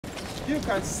you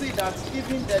can see that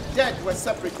even the dead were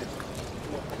separated.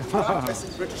 That person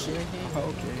British.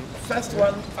 Okay. First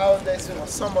one out there was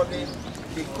somebody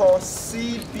they call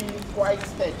C.B.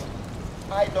 Whitehead.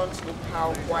 I don't know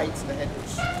how white the head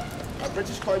was. A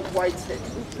British called Whitehead.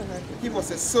 He was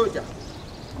a soldier.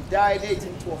 He died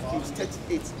 1812. He was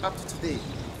 38 up to today.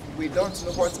 We don't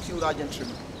know what killed our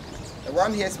gentleman. The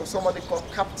one here is for somebody called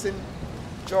Captain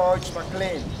George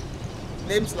MacLean.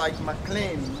 Names like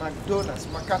MacLean, MacDonald,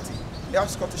 McCarthy, they are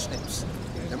Scottish names.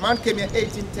 The man came here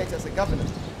 1830 as a governor,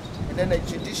 and then a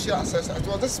judicial assessor. It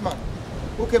was this man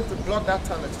who came to block that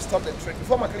tunnel to stop the trade.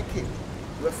 Before MacLean came,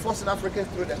 we were forcing Africans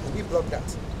through that, he blocked that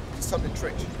to stop the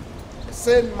trade. The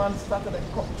same man started a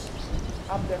court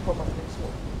up there for MacLean's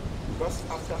war. Because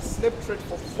after slave trade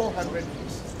for 400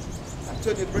 years, I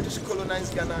told you British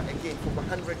colonized Ghana again for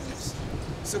 100 years.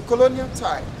 So colonial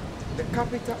time, the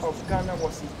capital of Ghana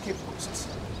was in Cape Coast.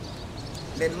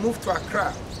 Then moved to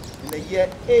Accra in the year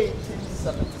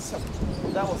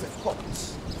 1877. That was a court.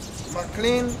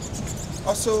 MacLean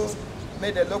also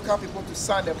made the local people to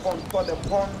sign a bond called the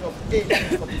Bond of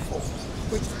 1844,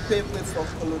 which paved way for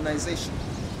colonization.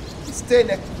 He stayed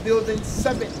in the building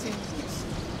 17 years.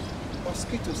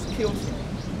 Mosquitoes killed him.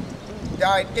 He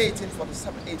died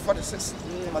 1847, 1846,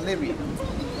 malaria.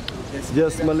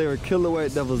 Just malaria, kill the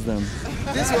white devils then.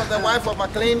 This was the wife of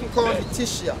MacLean called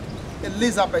Letitia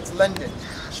Elizabeth London.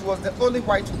 She was the only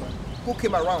white woman who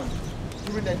came around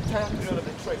during the entire period of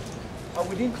the trade. And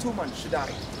within 2 months, she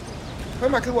died.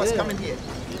 When MacLean was coming here,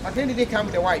 MacLean didn't come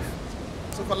with a wife.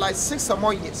 So for like 6 or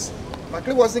more years,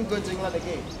 MacLean wasn't going to England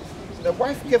again. So the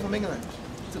wife came from England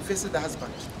to visit the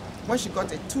husband. When she got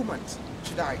 2 months,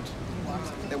 she died.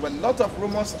 There were a lot of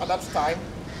rumors at that time.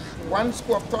 One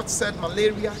school of thought said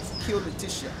malaria killed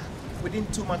Letitia within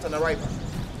 2 months on arrival.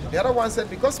 The other one said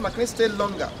because MacLean stayed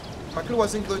longer, MacLean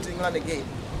wasn't going to England again.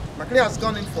 MacLean has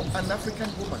gone in for an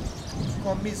African woman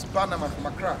called Miss Barnum from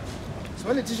Accra. So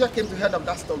when Letitia came to hear of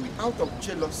that story, out of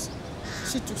jealousy,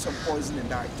 she took some poison and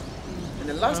died. And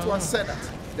the last one said that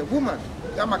the woman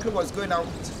that MacLean was going out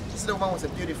with, he said the woman was a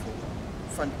beautiful,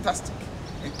 fantastic,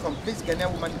 and complete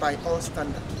Ghanaian woman by all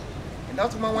standards. And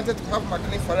that woman wanted to have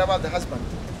MacLean forever as the husband.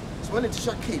 So when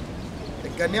Letitia came, the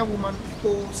Ghanaian woman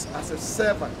posed as a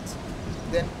servant,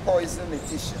 then poisoned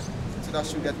Letitia so that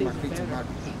she would get MacLean to marry.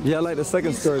 Yeah, I like the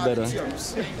second story better. These are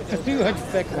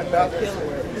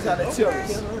the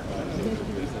theories.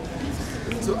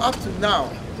 So up to now,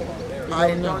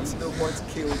 I don't know what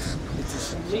killed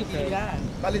Letitia.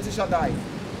 But Letitia died.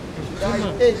 She died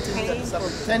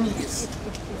 1837, 10 years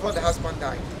before the husband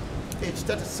died, age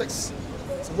 36.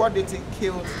 So what do you think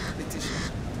killed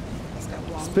Letitia?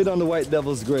 Spit on the white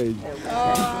devil's grave.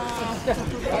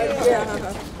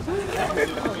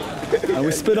 And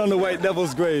we spit on the white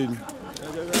devil's grave.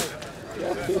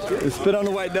 We spit on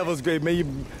the white devil's grave. May you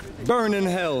burn in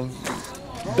hell.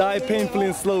 Die painfully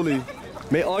and slowly.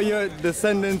 May all your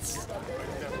descendants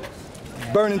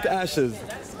burn into ashes.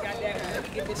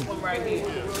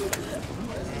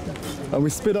 And we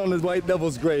spit on the white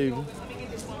devil's grave.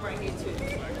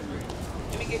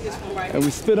 And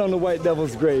we spit on the white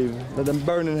devil's grave. Let them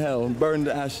burn in hell, burn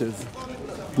to ashes.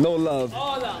 No love.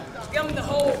 All love. Give me the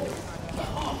whole.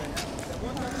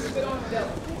 Spit on the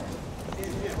devil.